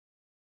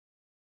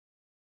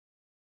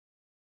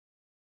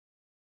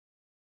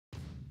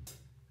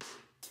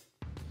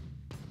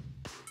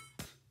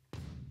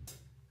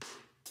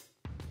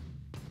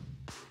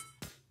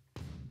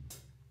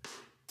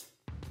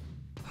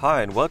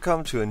Hi and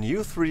welcome to a new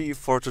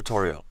 3DE4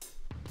 tutorial.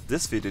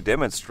 This video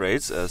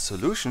demonstrates a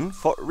solution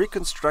for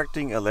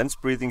reconstructing a lens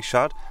breathing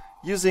shot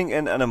using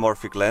an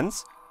anamorphic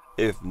lens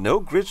if no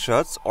grid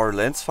shots or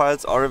lens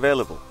files are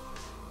available.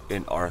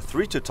 In our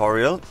 3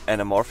 tutorial,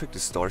 Animate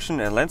Distortion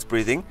and Lens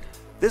Breathing,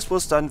 this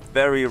was done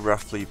very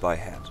roughly by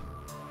hand.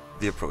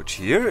 The approach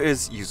here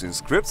is using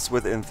scripts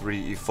within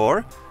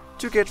 3DE4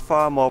 to get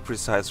far more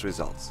precise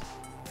results.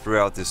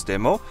 Throughout this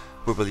demo,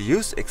 we will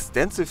use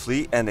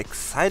extensively an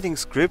exciting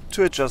script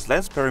to adjust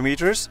lens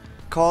parameters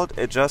called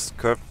Adjust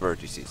Curve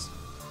Vertices.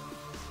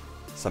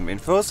 Some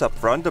infos up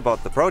front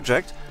about the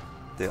project.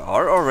 There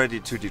are already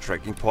 2D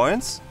tracking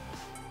points.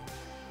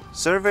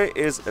 Survey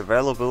is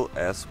available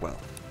as well.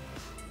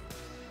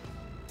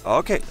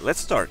 Okay, let's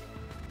start.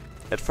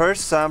 At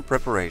first, some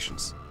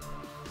preparations.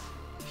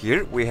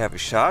 Here we have a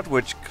shot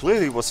which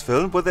clearly was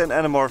filmed with an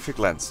anamorphic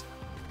lens.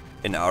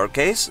 In our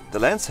case, the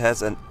lens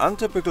has an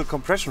untypical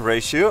compression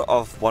ratio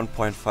of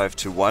 1.5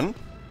 to 1,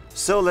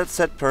 so let's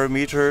set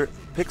parameter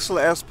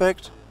pixel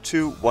aspect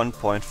to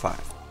 1.5.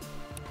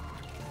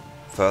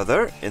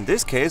 Further, in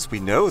this case we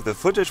know the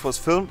footage was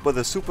filmed with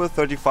a super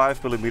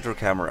 35mm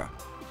camera.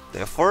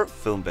 Therefore,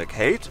 film back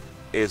height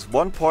is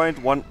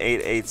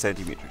 1.188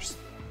 centimeters.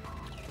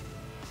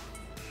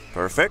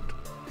 Perfect.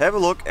 Have a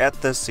look at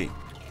the scene.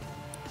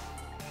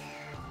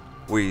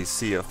 We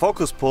see a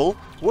focus pull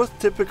with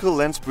typical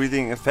lens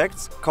breathing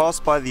effects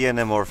caused by the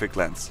anamorphic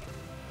lens.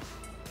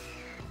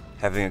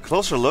 Having a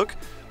closer look,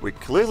 we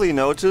clearly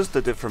notice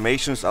the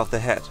deformations of the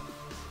head.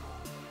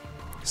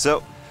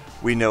 So,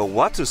 we know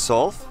what to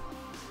solve,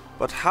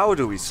 but how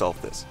do we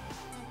solve this?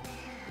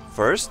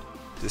 First,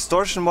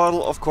 distortion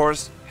model, of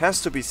course,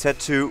 has to be set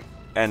to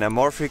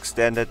anamorphic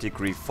standard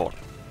degree 4.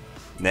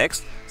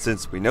 Next,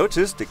 since we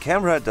notice the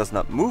camera does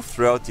not move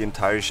throughout the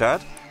entire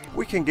shot,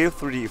 we can give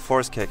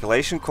 3DE4's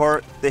calculation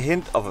core the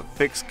hint of a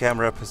fixed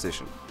camera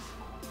position.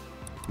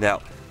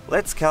 Now,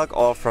 let's calc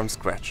all from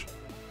scratch.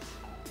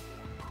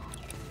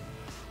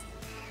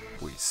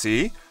 We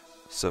see,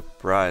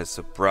 surprise,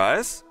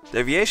 surprise,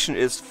 deviation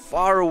is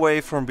far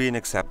away from being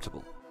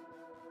acceptable.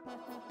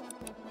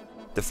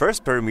 The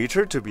first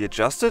parameter to be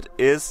adjusted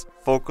is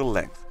focal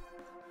length.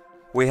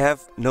 We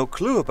have no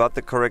clue about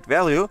the correct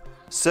value,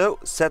 so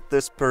set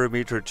this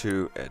parameter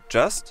to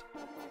adjust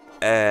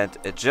and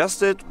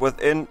adjust it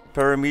within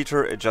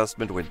parameter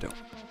adjustment window.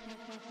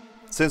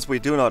 Since we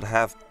do not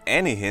have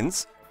any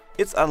hints,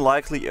 it's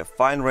unlikely a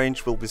fine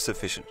range will be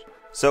sufficient.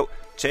 So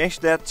change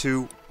that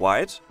to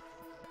wide,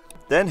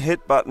 then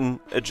hit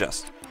button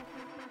adjust.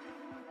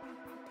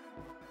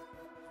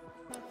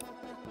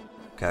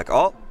 Calc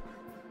all,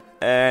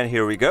 and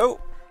here we go.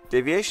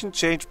 Deviation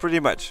changed pretty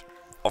much.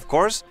 Of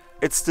course,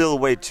 it's still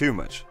way too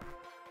much.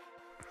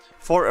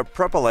 For a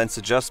proper lens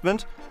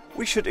adjustment,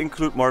 we should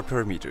include more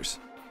parameters.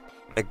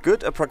 A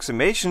good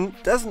approximation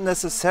doesn't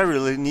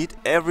necessarily need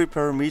every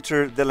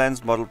parameter the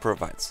lens model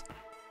provides.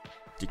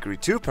 Degree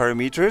 2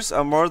 parameters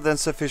are more than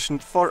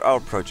sufficient for our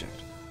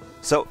project.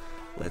 So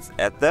let's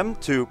add them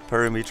to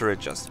parameter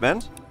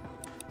adjustment.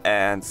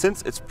 And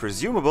since it's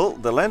presumable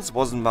the lens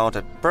wasn't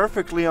mounted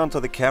perfectly onto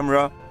the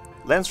camera,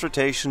 lens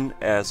rotation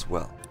as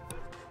well.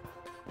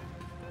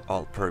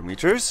 All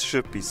parameters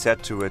should be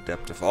set to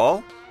adaptive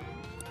all.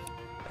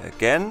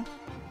 Again,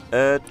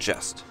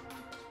 adjust.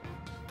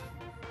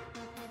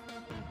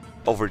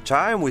 Over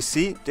time we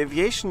see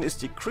deviation is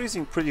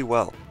decreasing pretty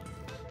well.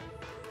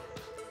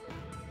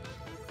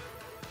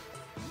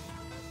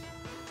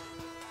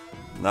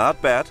 Not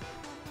bad.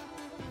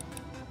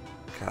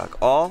 Calc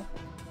all.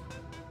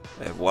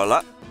 And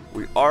voila!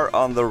 We are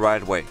on the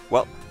right way.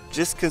 Well,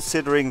 just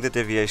considering the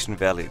deviation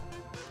value.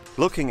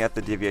 Looking at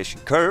the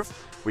deviation curve,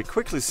 we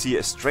quickly see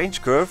a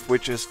strange curve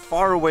which is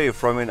far away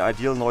from an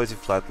ideal noisy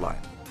flat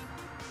line.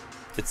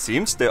 It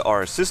seems there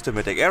are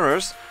systematic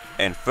errors,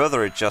 and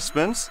further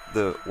adjustments,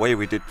 the way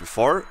we did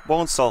before,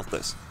 won't solve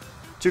this.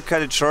 To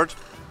cut it short,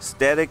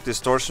 static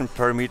distortion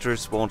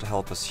parameters won't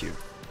help us here.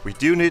 We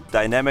do need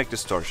dynamic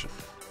distortion.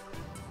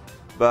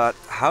 But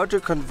how to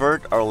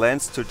convert our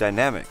lens to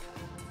dynamic?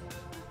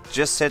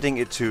 Just setting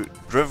it to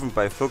driven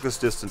by focus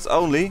distance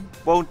only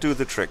won't do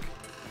the trick.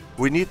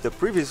 We need the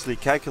previously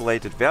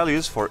calculated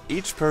values for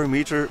each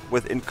parameter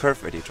within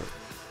Curve Editor.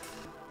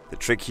 The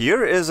trick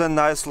here is a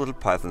nice little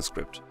Python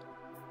script.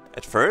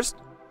 At first,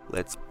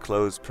 let's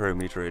close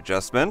parameter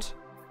adjustment,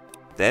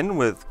 then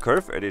with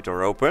Curve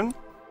Editor open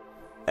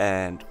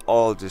and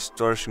all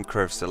distortion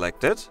curves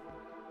selected,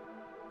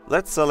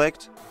 let's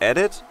select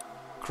Edit,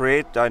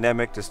 Create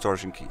Dynamic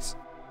Distortion Keys.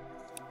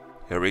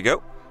 Here we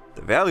go.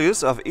 The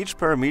values of each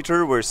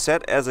parameter were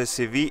set as a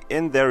CV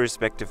in their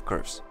respective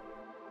curves.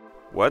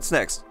 What's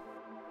next?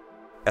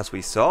 As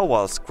we saw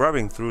while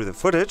scrubbing through the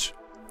footage,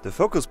 the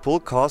focus pull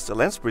caused a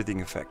lens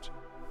breathing effect.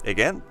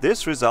 Again,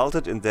 this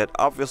resulted in that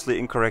obviously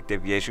incorrect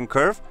deviation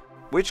curve,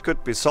 which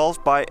could be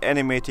solved by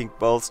animating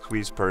both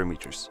squeeze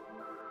parameters.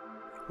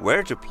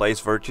 Where to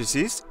place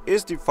vertices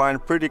is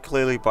defined pretty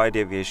clearly by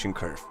deviation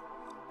curve.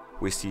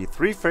 We see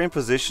 3 frame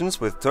positions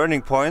with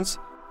turning points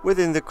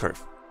within the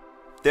curve.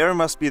 There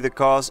must be the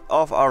cause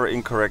of our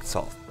incorrect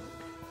solve.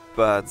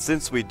 But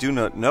since we do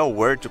not know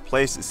where to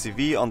place a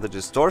CV on the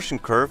distortion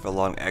curve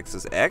along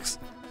axis X,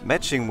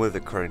 matching with the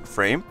current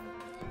frame,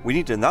 we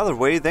need another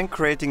way than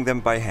creating them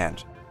by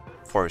hand.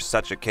 For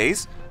such a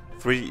case,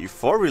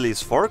 3DE4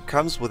 Release 4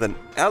 comes with an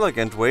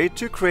elegant way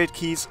to create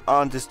keys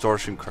on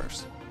distortion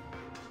curves.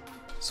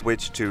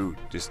 Switch to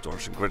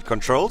Distortion Grid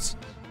Controls.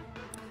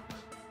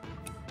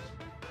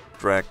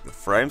 Drag the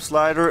frame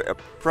slider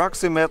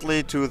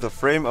approximately to the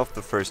frame of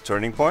the first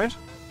turning point.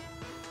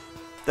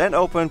 Then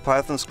open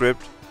Python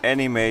script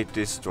Animate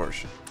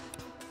Distortion.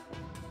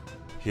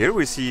 Here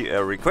we see a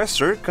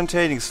requester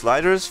containing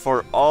sliders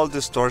for all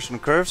distortion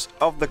curves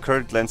of the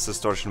current lens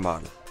distortion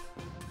model.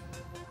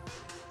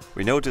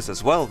 We notice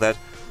as well that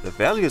the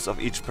values of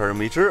each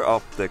parameter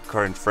of the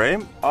current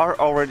frame are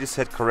already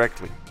set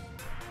correctly.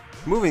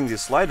 Moving the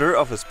slider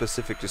of a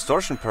specific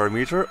distortion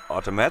parameter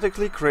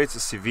automatically creates a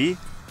CV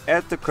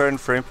at the current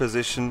frame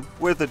position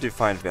with a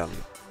defined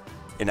value.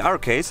 In our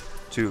case,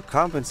 to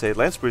compensate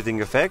lens breathing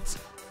effects,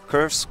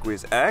 curves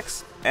squeeze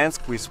X and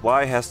squeeze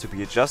Y has to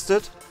be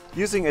adjusted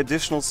using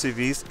additional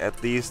CVs at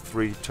these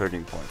three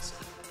turning points.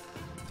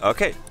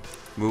 Okay,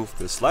 move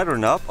the slider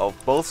knob of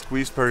both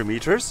squeeze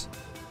parameters,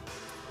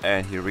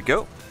 and here we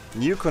go,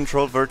 new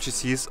control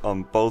vertices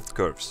on both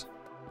curves.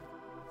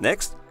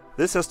 Next,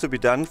 this has to be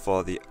done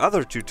for the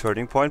other two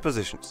turning point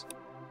positions.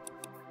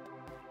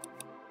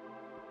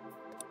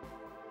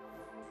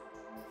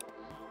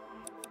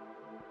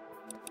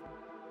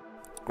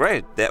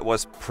 Great, that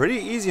was pretty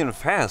easy and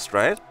fast,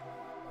 right?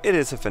 It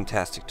is a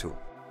fantastic tool.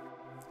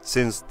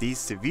 Since these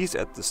CVs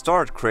at the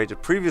start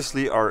created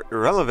previously are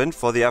irrelevant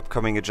for the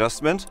upcoming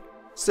adjustment,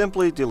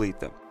 simply delete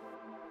them.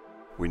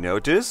 We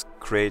notice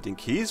creating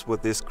keys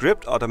with this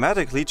script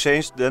automatically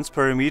changed lens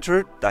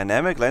parameter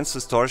dynamic lens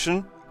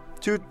distortion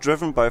to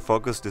driven by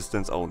focus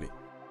distance only.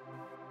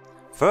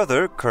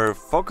 Further, curve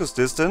focus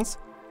distance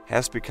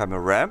has become a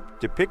ramp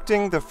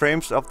depicting the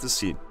frames of the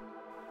scene,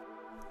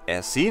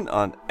 as seen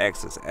on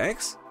axis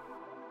X,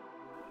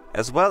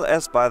 as well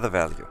as by the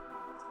value.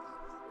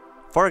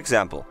 For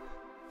example,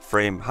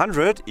 frame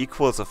 100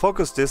 equals a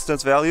focus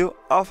distance value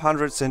of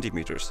 100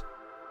 centimeters,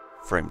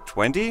 frame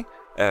 20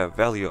 a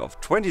value of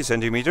 20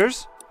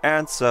 centimeters,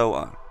 and so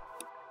on.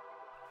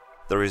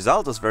 The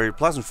result is very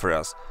pleasant for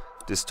us.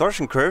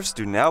 Distortion curves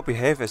do now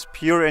behave as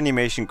pure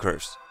animation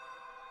curves.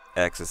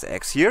 Axis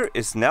X here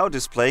is now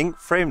displaying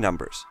frame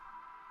numbers.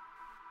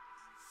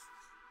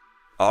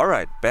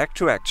 Alright, back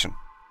to action.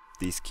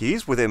 These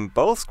keys within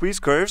both squeeze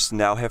curves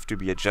now have to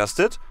be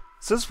adjusted,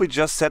 since we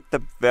just set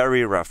them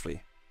very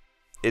roughly.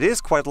 It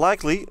is quite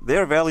likely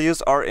their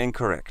values are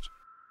incorrect.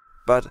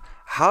 But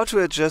how to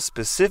adjust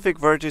specific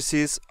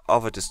vertices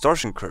of a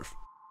distortion curve?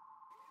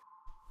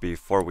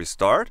 Before we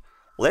start,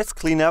 let's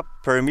clean up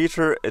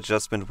parameter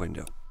adjustment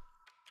window.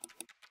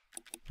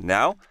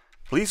 Now,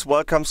 please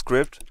welcome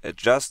script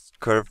Adjust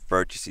Curve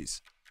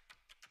Vertices.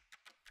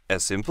 A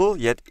simple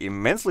yet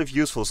immensely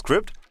useful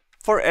script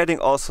for adding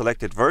all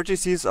selected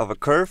vertices of a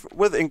curve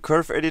within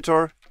Curve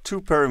Editor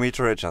to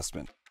parameter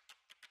adjustment.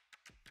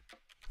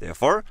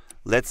 Therefore,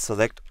 let's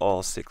select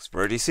all 6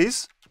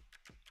 vertices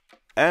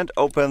and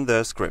open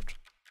the script.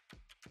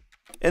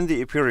 In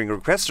the appearing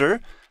requester,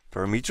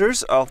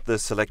 parameters of the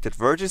selected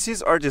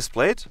vertices are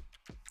displayed,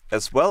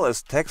 as well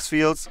as text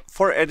fields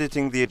for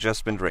editing the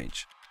adjustment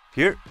range.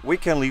 Here we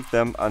can leave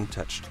them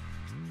untouched.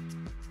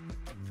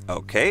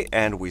 Okay,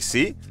 and we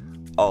see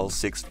all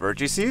 6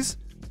 vertices,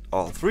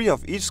 all 3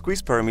 of each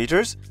squeeze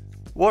parameters,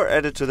 were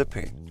added to the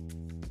pane.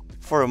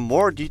 For a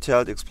more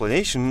detailed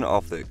explanation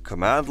of the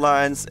command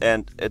lines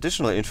and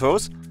additional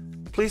infos,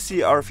 please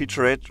see our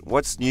featurette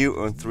What's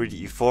New in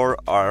 3DE4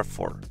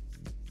 R4.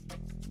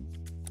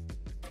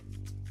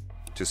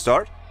 To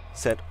start,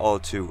 set all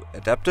to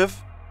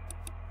Adaptive,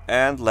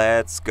 and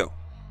let's go.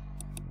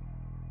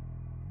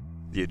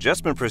 The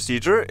adjustment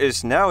procedure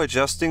is now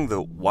adjusting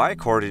the Y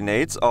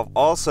coordinates of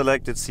all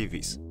selected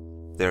CVs.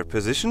 Their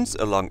positions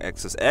along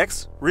axis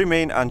X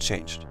remain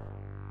unchanged.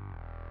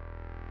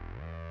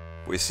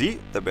 We see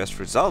the best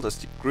result is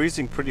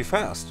decreasing pretty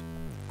fast.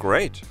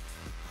 Great!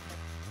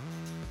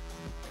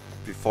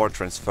 Before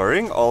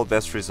transferring all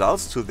best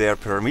results to their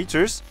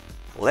parameters,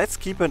 let's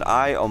keep an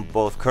eye on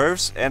both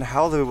curves and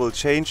how they will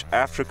change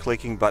after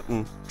clicking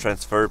button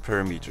Transfer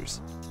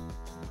Parameters.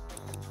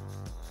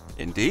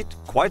 Indeed,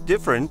 quite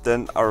different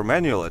than our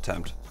manual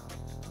attempt.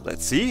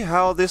 Let's see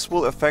how this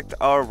will affect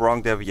our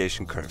wrong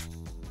deviation curve.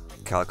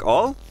 Calc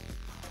all,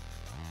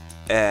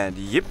 and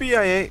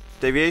yippee-yay,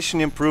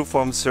 deviation improved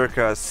from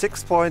circa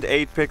 6.8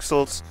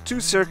 pixels to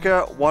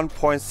circa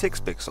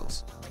 1.6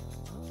 pixels.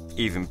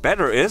 Even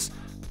better is,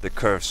 the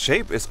curve's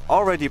shape is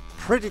already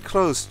pretty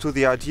close to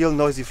the ideal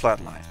noisy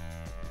flatline.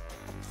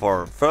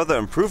 For further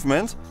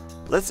improvement,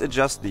 let's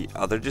adjust the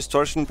other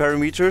distortion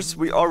parameters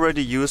we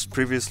already used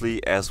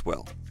previously as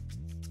well.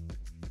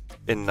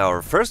 In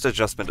our first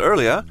adjustment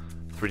earlier,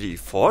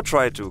 3DE4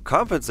 tried to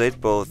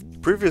compensate both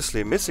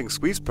previously missing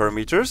squeeze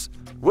parameters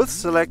with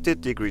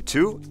selected degree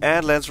 2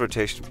 and lens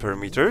rotation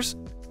parameters,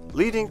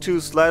 leading to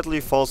slightly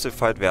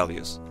falsified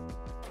values.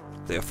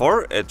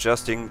 Therefore,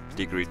 adjusting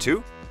degree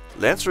 2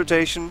 lens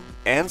rotation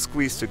and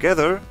squeeze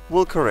together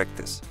will correct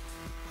this.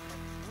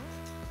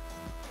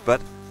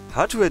 But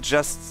how to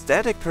adjust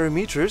static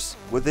parameters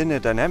within a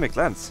dynamic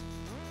lens?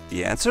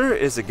 The answer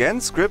is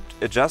again script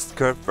Adjust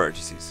Curve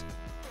Vertices.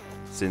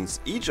 Since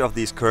each of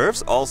these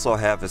curves also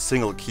have a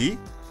single key,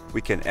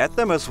 we can add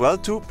them as well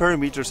to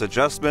parameters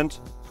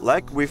adjustment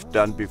like we've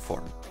done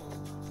before.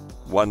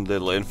 One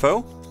little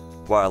info: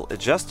 while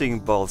adjusting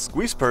both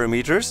squeeze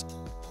parameters,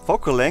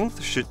 focal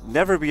length should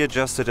never be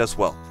adjusted as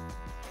well.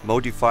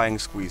 Modifying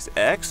squeeze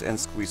X and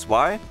squeeze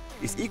Y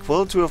is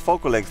equal to a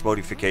focal length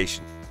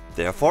modification.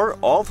 Therefore,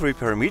 all three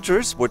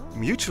parameters would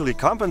mutually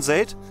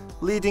compensate,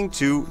 leading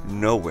to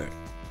nowhere.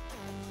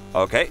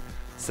 Okay,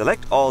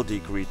 select all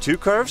degree 2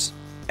 curves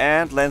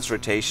and lens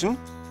rotation,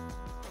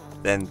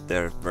 then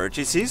their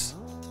vertices.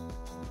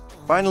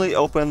 Finally,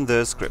 open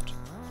the script.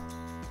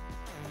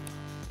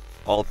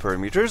 All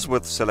parameters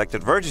with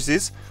selected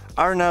vertices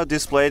are now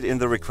displayed in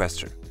the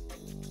requester.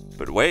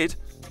 But wait,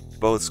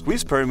 both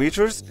squeeze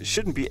parameters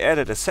shouldn't be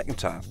added a second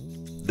time.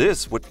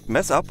 This would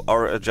mess up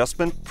our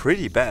adjustment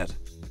pretty bad.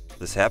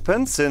 This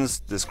happens since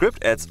the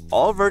script adds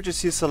all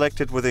vertices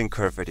selected within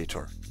Curve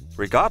Editor,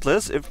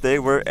 regardless if they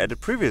were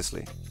added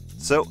previously.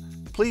 So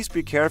please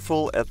be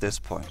careful at this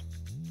point.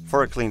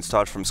 For a clean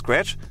start from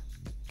scratch,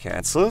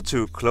 cancel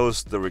to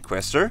close the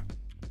requester,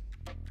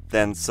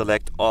 then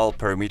select all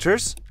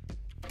parameters,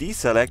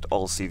 deselect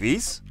all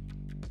CVs,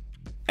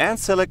 and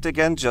select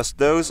again just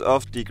those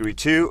of degree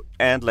 2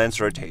 and lens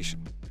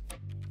rotation.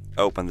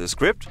 Open the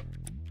script,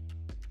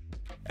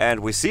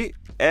 and we see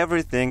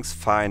everything's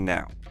fine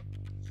now.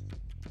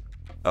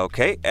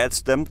 OK,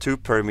 adds them to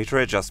parameter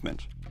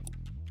adjustment.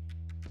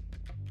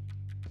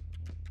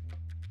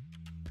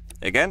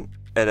 Again,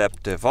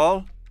 adaptive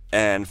all,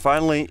 and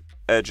finally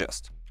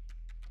adjust.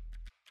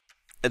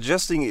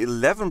 Adjusting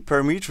 11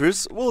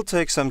 parameters will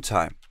take some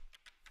time.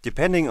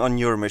 Depending on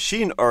your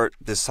machine or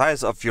the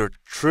size of your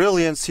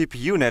trillion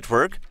CPU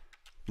network,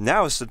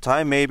 now is the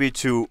time maybe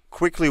to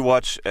quickly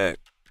watch a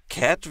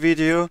cat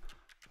video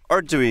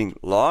or doing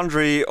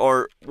laundry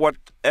or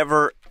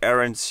whatever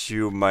errands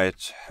you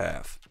might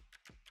have.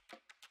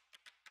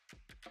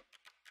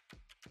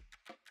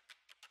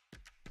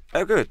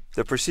 Oh good,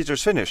 the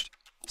procedure's finished.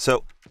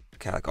 So,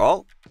 calc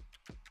all.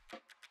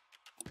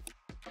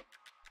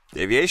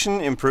 Deviation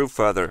improved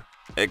further.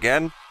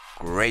 Again,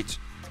 great.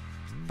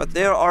 But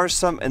there are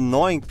some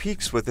annoying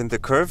peaks within the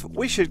curve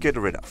we should get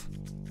rid of.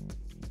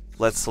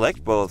 Let's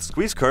select both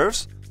squeeze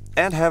curves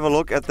and have a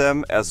look at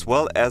them as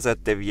well as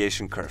at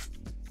deviation curve.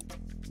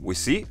 We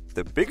see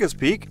the biggest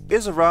peak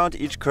is around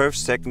each curve's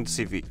second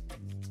CV.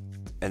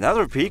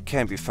 Another peak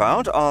can be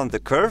found on the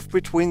curve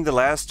between the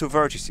last two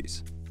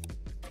vertices.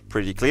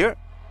 Pretty clear?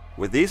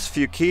 With these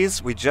few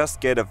keys we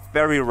just get a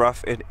very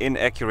rough and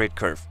inaccurate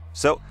curve,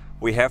 so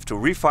we have to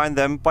refine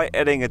them by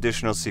adding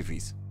additional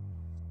CVs.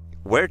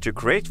 Where to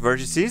create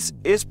vertices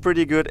is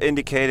pretty good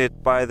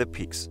indicated by the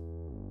peaks.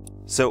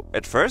 So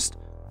at first,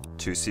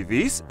 2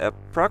 CVs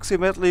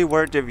approximately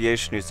where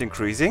deviation is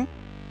increasing.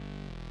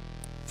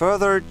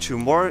 Further 2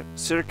 more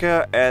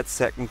circa at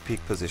second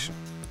peak position.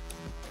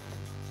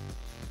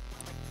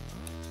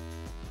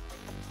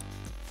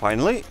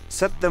 Finally,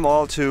 set them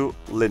all to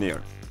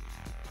linear.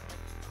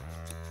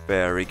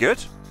 Very good.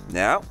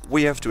 Now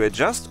we have to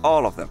adjust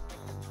all of them.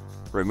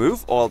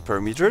 Remove all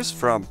parameters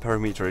from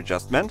parameter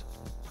adjustment.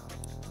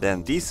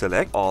 Then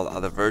deselect all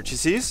other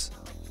vertices.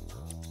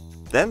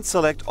 Then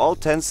select all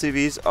 10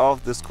 CVs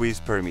of the squeeze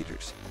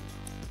parameters.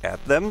 Add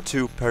them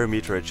to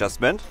parameter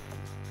adjustment.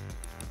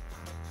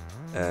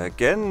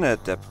 Again,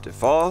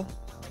 adaptive all.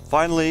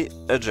 Finally,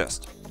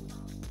 adjust.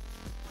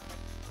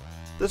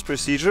 This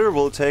procedure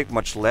will take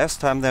much less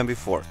time than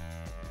before.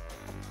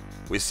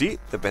 We see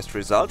the best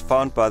result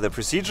found by the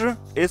procedure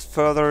is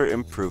further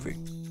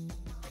improving.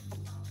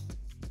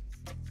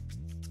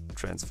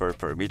 Transfer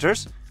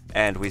parameters,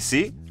 and we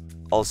see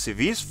all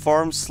CVs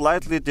form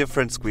slightly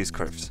different squeeze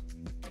curves.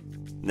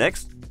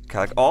 Next,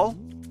 calc all.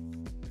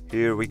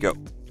 Here we go.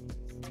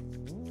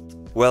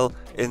 Well,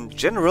 in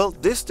general,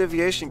 this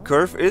deviation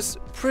curve is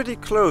pretty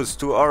close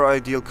to our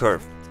ideal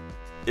curve.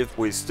 If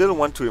we still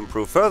want to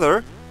improve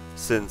further,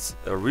 since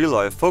a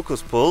real-life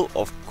focus pull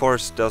of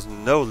course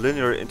doesn't know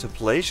linear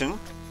interpolation,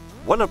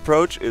 one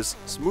approach is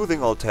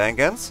smoothing all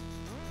tangents,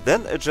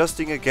 then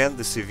adjusting again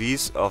the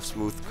CVs of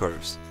smooth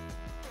curves.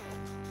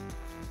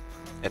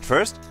 At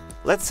first,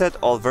 let's set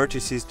all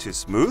vertices to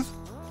smooth,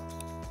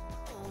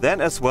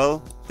 then as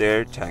well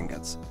their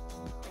tangents.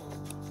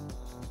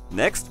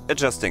 Next,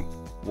 adjusting.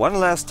 One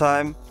last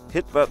time,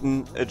 hit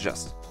button,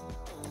 adjust.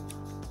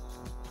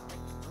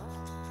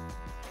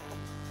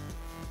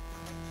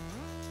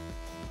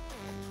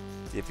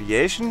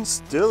 Deviation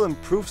still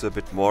improves a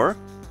bit more.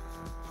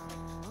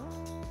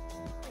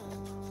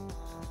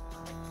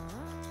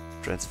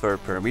 Transfer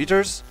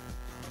parameters.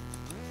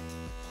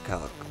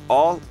 Calc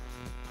all.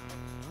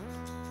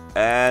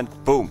 And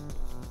boom!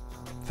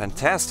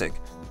 Fantastic!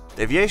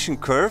 Deviation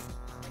curve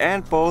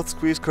and both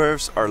squeeze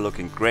curves are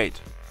looking great.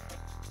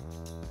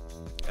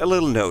 A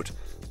little note,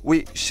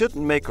 we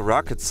shouldn't make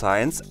rocket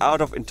science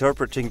out of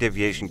interpreting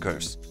deviation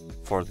curves.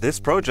 For this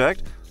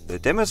project, the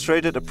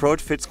demonstrated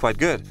approach fits quite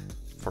good.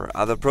 For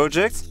other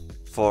projects,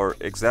 for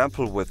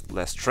example with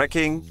less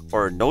tracking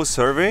or no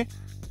survey,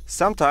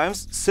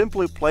 sometimes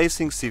simply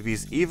placing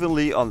CVs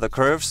evenly on the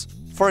curves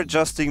for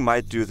adjusting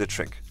might do the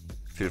trick.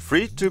 Feel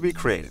free to be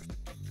creative.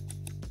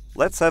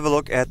 Let's have a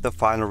look at the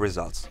final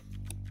results.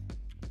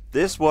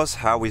 This was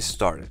how we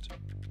started.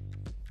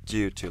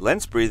 Due to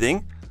lens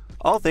breathing,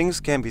 all things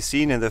can be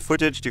seen in the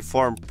footage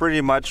deform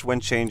pretty much when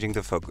changing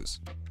the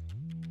focus.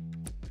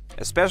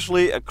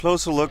 Especially a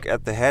closer look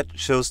at the head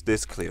shows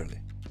this clearly.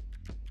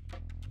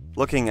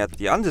 Looking at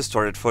the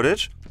undistorted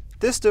footage,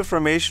 this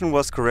deformation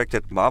was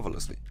corrected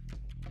marvelously.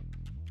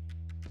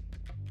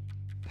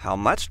 How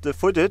much the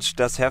footage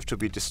does have to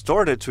be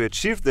distorted to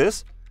achieve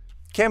this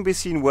can be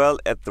seen well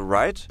at the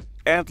right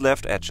and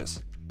left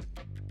edges.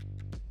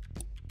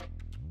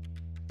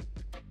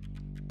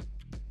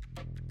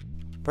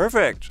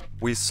 Perfect!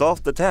 We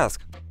solved the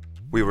task.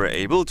 We were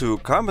able to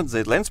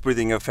compensate lens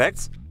breathing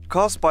effects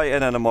caused by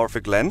an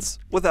anamorphic lens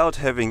without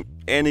having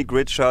any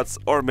grid shots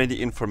or many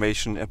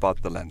information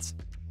about the lens.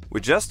 We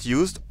just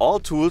used all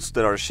tools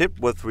that are shipped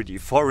with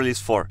 3D4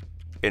 Release 4,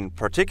 in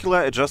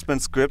particular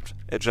adjustment script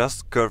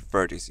Adjust Curve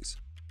Vertices.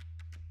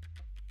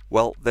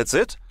 Well, that's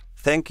it.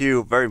 Thank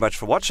you very much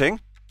for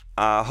watching.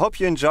 I hope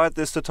you enjoyed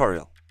this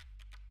tutorial.